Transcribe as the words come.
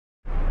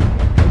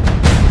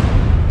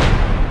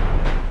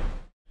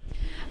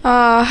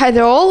Hi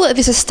there all,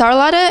 this is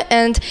Starlada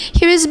and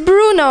here is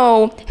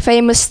Bruno,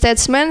 famous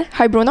Statsman.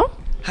 Hi Bruno.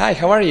 Hi,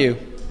 how are you?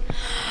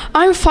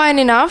 I'm fine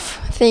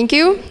enough, thank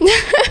you.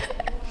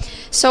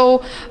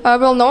 So,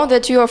 we'll know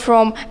that you are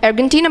from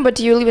Argentina, but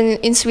you live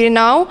in Sweden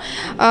now.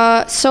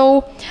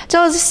 So,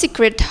 tell us a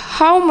secret,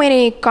 how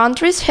many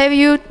countries have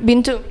you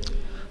been to?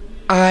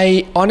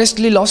 I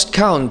honestly lost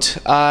count.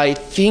 I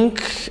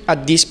think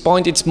at this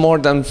point it's more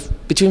than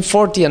between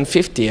 40 and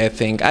 50, I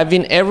think. I've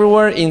been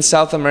everywhere in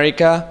South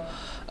America.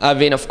 I've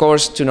been, of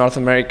course, to North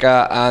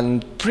America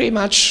and pretty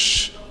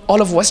much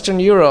all of Western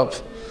Europe.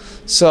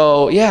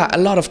 So, yeah, a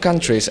lot of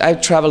countries.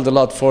 I've traveled a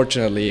lot,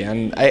 fortunately,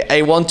 and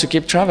I want to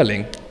keep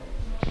traveling.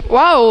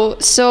 Wow,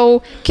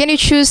 so can you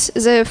choose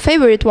the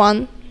favorite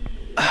one?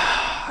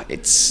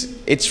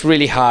 It's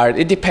really hard.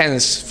 It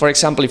depends. For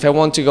example, if I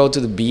want to go to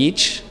the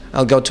beach,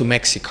 I'll go to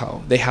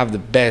Mexico. They have the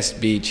best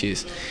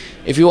beaches.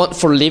 If you want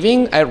for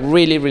living, I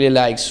really, really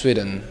like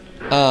Sweden.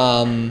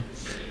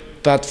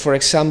 But for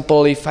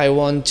example, if I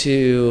want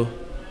to,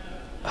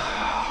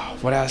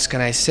 what else can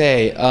I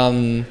say?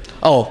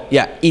 Oh,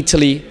 yeah,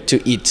 Italy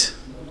to eat,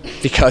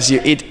 because you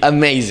eat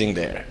amazing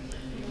there.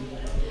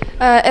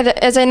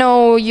 As I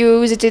know,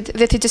 you visited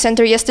the city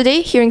center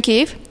yesterday here in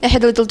Kiev. I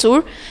had a little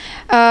tour,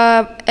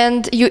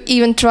 and you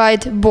even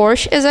tried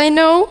borscht, as I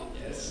know.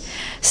 Yes.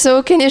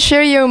 So can you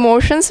share your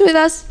emotions with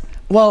us?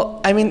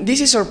 Well, I mean,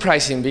 this is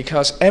surprising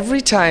because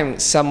every time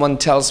someone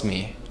tells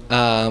me,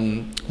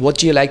 what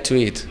do you like to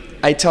eat?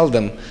 I tell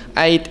them,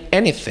 I eat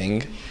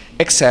anything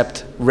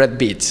except red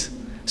beets.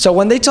 So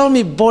when they told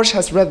me borscht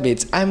has red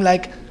beets, I'm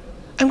like,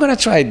 I'm gonna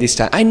try it this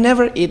time. I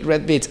never eat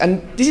red beets.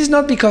 And this is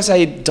not because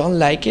I don't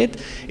like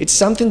it. It's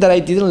something that I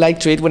didn't like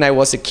to eat when I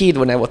was a kid,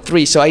 when I was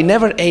 3, so I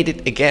never ate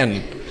it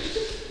again.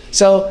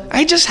 So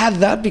I just had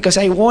that because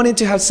I wanted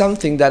to have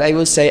something that I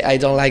would say I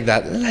don't like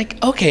that. Like,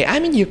 okay,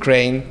 I'm in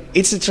Ukraine,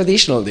 it's a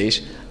traditional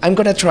dish, I'm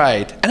gonna try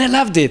it. And I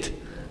loved it.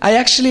 I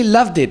actually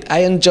loved it.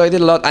 I enjoyed it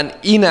a lot, and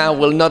Ina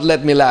will not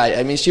let me lie.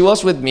 I mean, she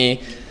was with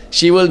me.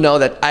 She will know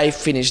that I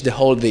finished the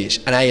whole dish,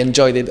 and I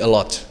enjoyed it a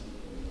lot.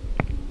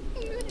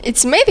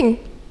 It's amazing.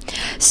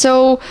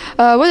 So,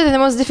 what is the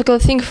most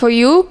difficult thing for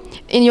you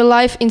in your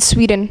life in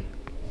Sweden?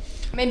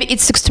 Maybe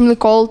it's extremely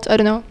cold, I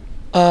don't know.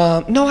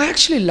 No, I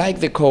actually like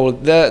the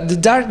cold. The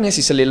darkness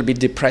is a little bit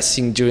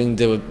depressing during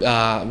the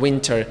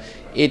winter.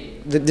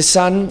 The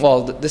sun,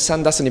 well, the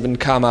sun doesn't even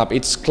come up.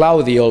 It's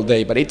cloudy all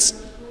day, but it's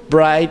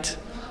bright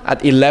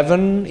at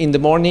 11 in the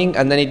morning,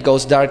 and then it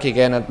goes dark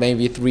again at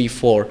maybe 3,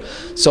 4.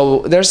 So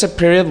there's a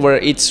period where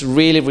it's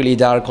really, really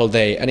dark all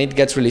day, and it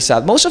gets really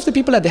sad. Most of the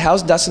people at the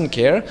house doesn't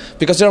care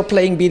because they're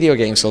playing video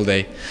games all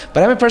day.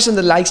 But I'm a person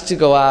that likes to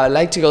go out, I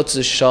like to go to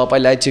the shop, I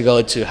like to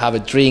go to have a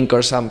drink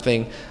or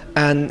something.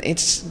 And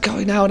it's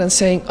going out and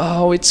saying,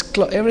 oh,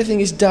 everything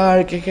is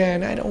dark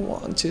again, I don't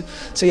want to.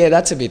 So yeah,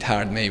 that's a bit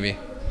hard maybe.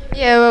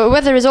 Yeah, well,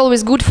 weather is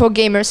always good for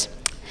gamers.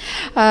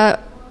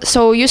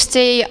 So you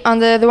stay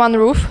under the one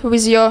roof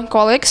with your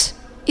colleagues.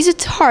 Is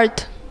it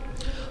hard?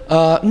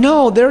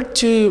 No,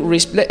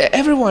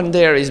 everyone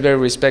there is very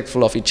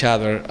respectful of each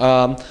other.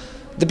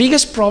 The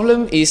biggest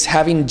problem is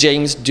having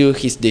James do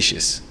his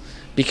dishes,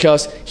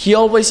 because he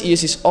always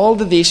uses all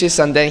the dishes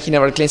and then he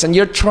never cleans, and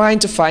you're trying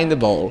to find the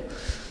bowl.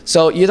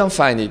 So you don't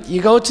find it. You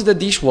go to the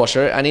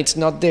dishwasher and it's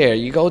not there.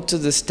 You go to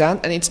the stand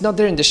and it's not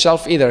there in the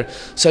shelf either.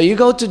 So you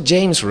go to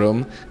James'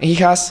 room and he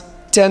has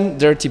 10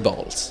 dirty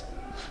bowls.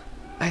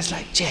 I was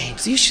like,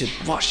 James, you should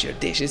wash your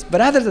dishes.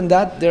 But other than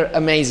that, they're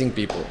amazing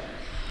people.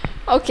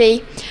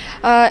 Okay,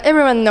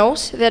 everyone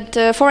knows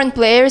that foreign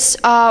players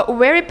are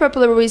very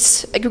popular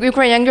with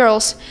Ukrainian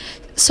girls.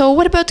 So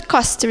what about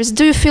customers?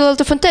 Do you feel a lot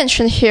of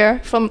attention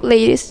here from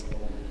ladies?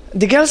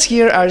 The girls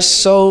here are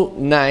so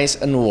nice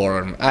and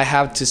warm, I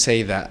have to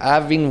say that.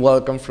 I've been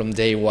welcomed from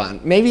day one.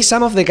 Maybe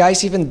some of the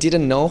guys even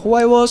didn't know who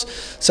I was,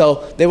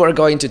 so they were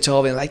going to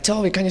Toby and like,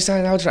 Toby, can you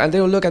sign out? And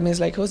they would look at me and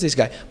like, who's this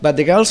guy? But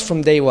the girls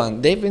from day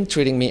one, they've been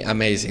treating me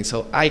amazing,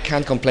 so I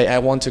can't complain. I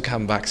want to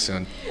come back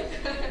soon.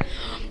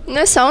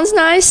 That sounds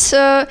nice.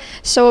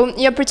 So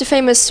you're pretty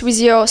famous with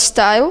your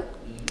style.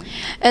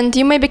 And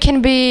you maybe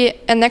can be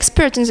an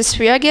expert in this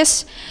sphere, I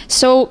guess.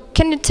 So,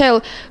 can you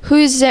tell who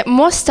is the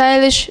most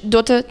stylish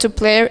Dota 2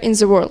 player in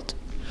the world?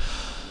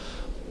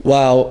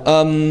 Wow.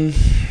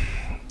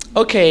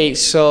 Okay,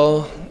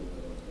 so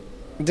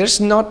there's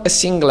not a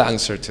single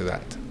answer to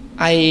that.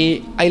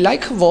 I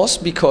like Voss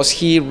because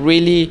he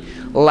really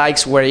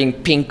likes wearing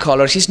pink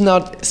colors. He's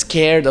not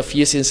scared of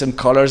using some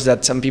colors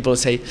that some people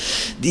say,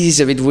 this is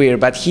a bit weird,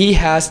 but he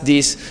has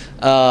this,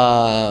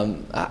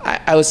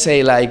 I would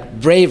say, like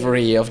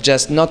bravery of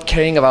just not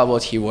caring about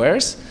what he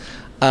wears.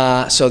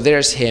 So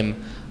there's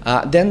him.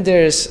 Then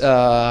there's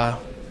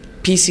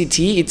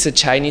PCT, it's a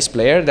Chinese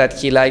player that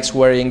he likes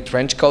wearing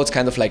trench coats,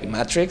 kind of like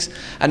Matrix.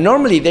 And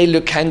normally they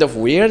look kind of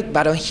weird,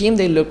 but on him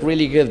they look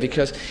really good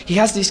because he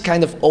has this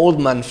kind of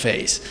old man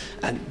face.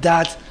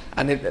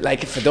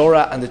 Like a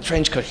fedora and the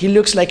trench coat, he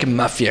looks like a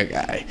mafia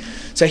guy.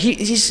 So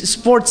he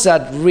sports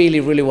that really,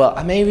 really well.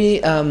 Maybe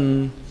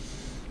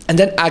And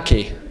then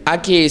Aki.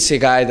 Aki is a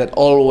guy that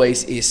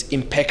always is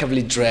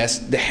impeccably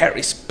dressed. The hair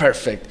is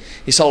perfect.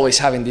 He's always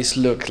having this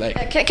look like...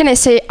 Can I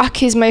say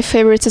Aki is my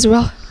favorite as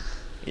well?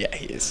 Yeah,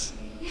 he is.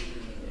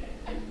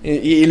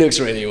 He looks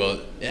really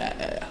well.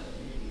 Yeah.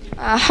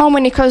 How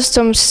many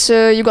costumes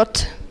you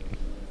got?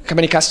 How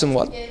many custom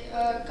what?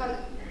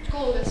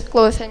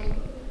 Clothes, I mean.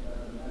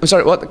 I'm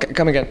sorry, what?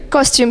 Come again.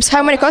 Costumes.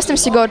 How many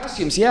costumes you got?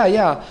 Costumes,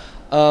 yeah.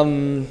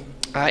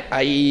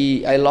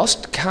 I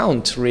lost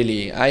count,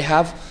 really. I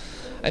have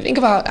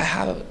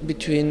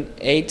between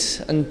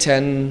 8 and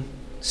 10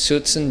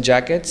 suits and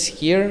jackets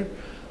here.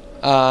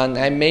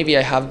 And maybe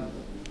I have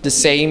the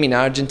same in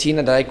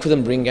Argentina, that I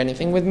couldn't bring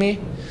anything with me.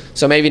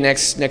 So maybe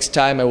next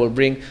time I will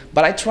bring.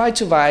 But I try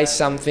to buy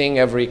something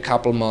every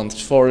couple months.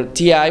 For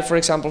TI, for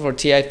example, for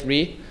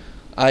TI3,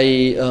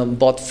 I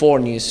bought 4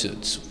 new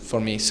suits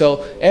for me.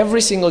 So every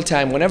single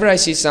time, whenever I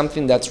see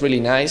something that's really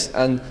nice,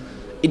 and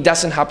it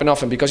doesn't happen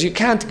often because you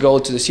can't go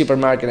to the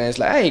supermarket and it's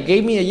like, hey,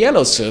 give me a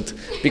yellow suit,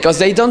 because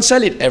they don't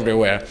sell it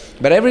everywhere.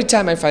 But every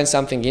time I find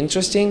something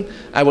interesting,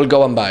 I will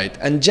go and buy it.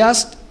 And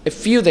just a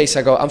few days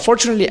ago,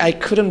 unfortunately, I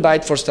couldn't buy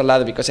it for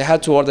Stalada because I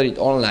had to order it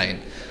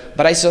online.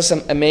 But I saw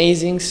some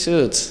amazing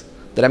suits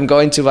that I'm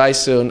going to buy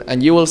soon,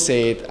 and you will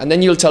see it, and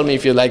then you'll tell me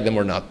if you like them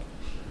or not.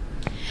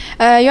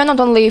 You're not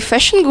only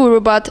fashion guru,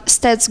 but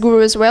stats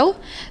guru as well.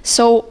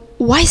 So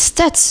why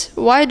stats?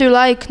 Why do you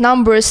like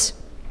numbers?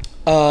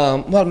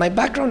 Well, my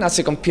background as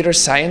a computer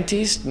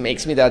scientist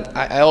makes me that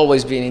I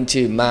always been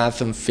into math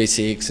and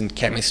physics and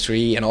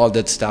chemistry and all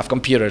that stuff,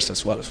 computers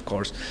as well, of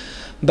course.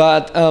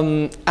 But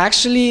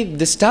actually,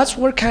 the stats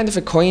were kind of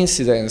a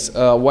coincidence.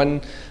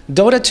 When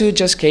Dota 2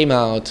 just came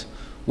out,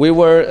 we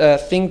were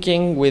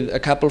thinking with a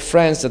couple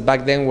friends that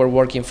back then were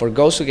working for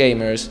Gosu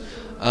Gamers,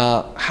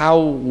 how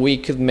we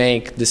could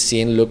make the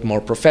scene look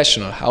more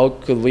professional, how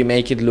could we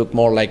make it look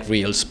more like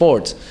real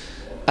sports.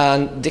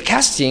 And the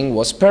casting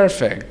was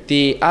perfect.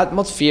 The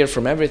atmosphere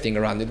from everything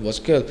around it was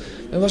good.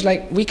 It was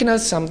like, we can add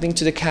something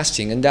to the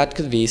casting, and that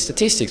could be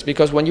statistics.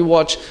 Because when you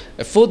watch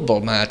a football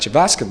match, a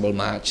basketball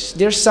match,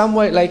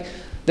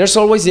 there's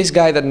always this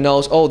guy that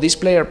knows, oh, this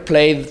player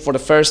played for the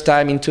first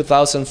time in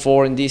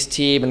 2004 in this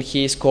team, and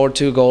he scored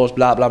 2 goals,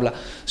 blah, blah, blah.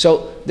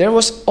 So there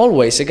was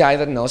always a guy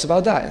that knows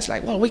about that. It's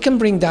like, well, we can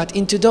bring that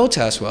into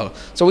Dota as well.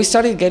 So we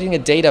started getting a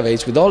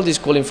database with all this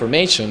cool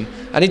information,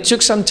 and it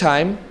took some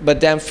time,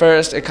 but then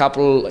first a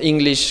couple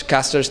English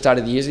casters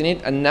started using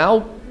it, and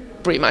now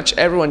pretty much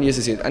everyone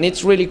uses it. And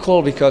it's really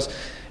cool because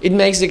it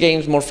makes the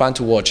games more fun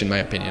to watch, in my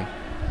opinion.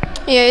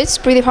 Yeah, it's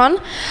pretty fun.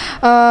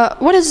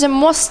 What is the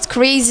most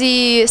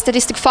crazy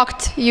statistic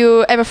fact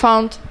you ever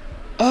found?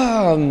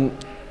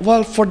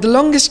 Well, for the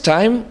longest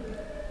time,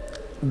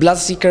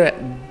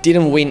 Bloodseeker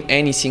didn't win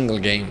any single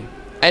game.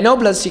 I know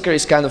Bloodseeker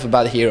is kind of a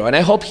bad hero, and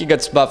I hope he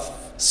gets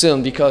buffed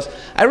soon because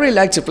I really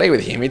like to play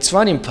with him. It's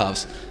fun in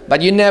pubs,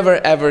 but you never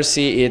ever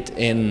see it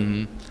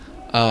in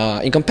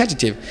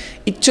competitive.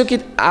 It took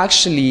it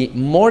actually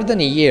more than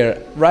a year,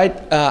 right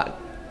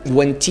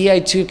when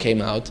TI2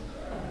 came out,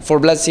 for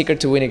Bloodseeker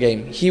to win a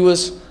game. He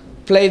was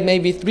played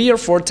maybe 3 or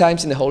 4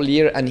 times in the whole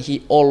year, and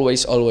he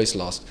always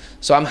lost.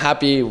 So I'm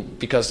happy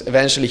because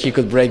eventually he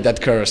could break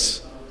that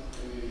curse.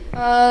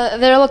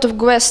 There are a lot of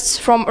guests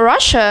from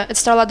Russia at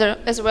StarLadder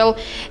as well.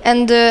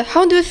 And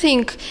how do you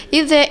think,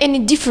 is there any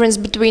difference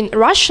between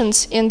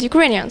Russians and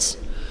Ukrainians?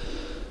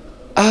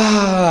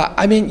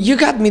 I mean, you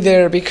got me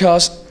there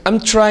because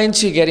I'm trying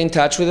to get in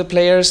touch with the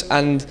players,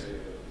 and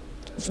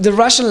the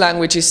Russian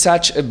language is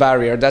such a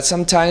barrier that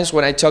sometimes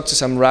when I talk to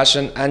some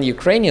Russian and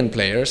Ukrainian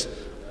players,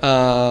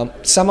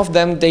 some of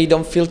them, they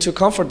don't feel too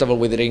comfortable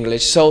with the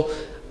English, so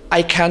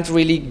I can't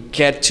really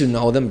get to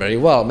know them very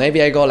well. Maybe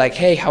I go like,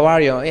 hey, how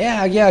are you?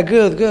 Yeah,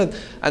 good.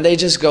 And they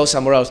just go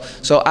somewhere else.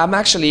 So I'm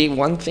actually,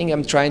 one thing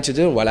I'm trying to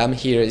do while I'm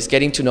here is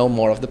getting to know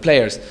more of the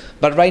players.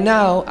 But right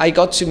now, I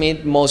got to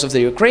meet most of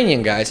the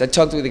Ukrainian guys. I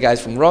talked with the guys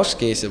from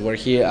Roskis that were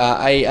here.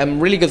 I am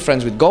really good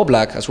friends with Go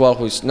Black as well,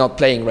 who's not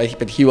playing, right,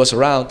 but he was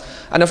around.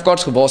 And of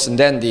course, Hubos and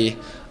Dandy.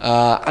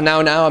 And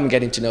now I'm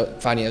getting to know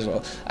Fanny as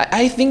well.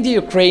 I think the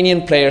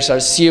Ukrainian players are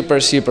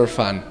super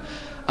fun.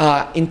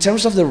 In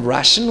terms of the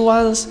Russian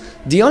ones,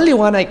 the only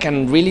one I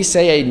can really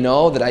say I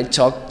know that I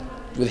talked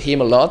with him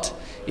a lot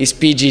is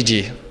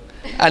PGG.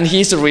 And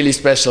he's a really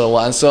special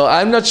one, so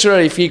I'm not sure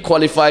if he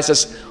qualifies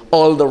as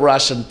all the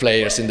Russian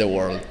players in the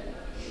world.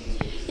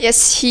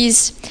 Yes,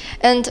 he's.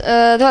 And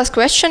the last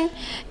question,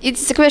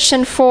 it's a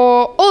question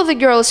for all the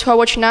girls who are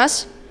watching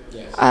us.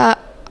 Yes.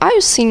 Are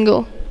you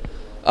single?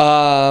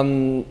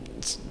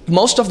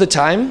 Most of the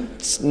time,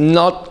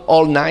 not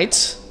all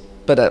nights,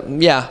 but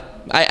yeah,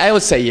 I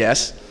would say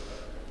yes.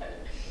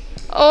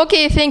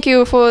 Okay, thank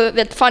you for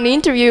that funny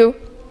interview.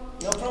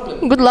 No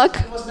problem. Good luck.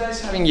 It was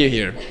nice having you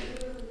here.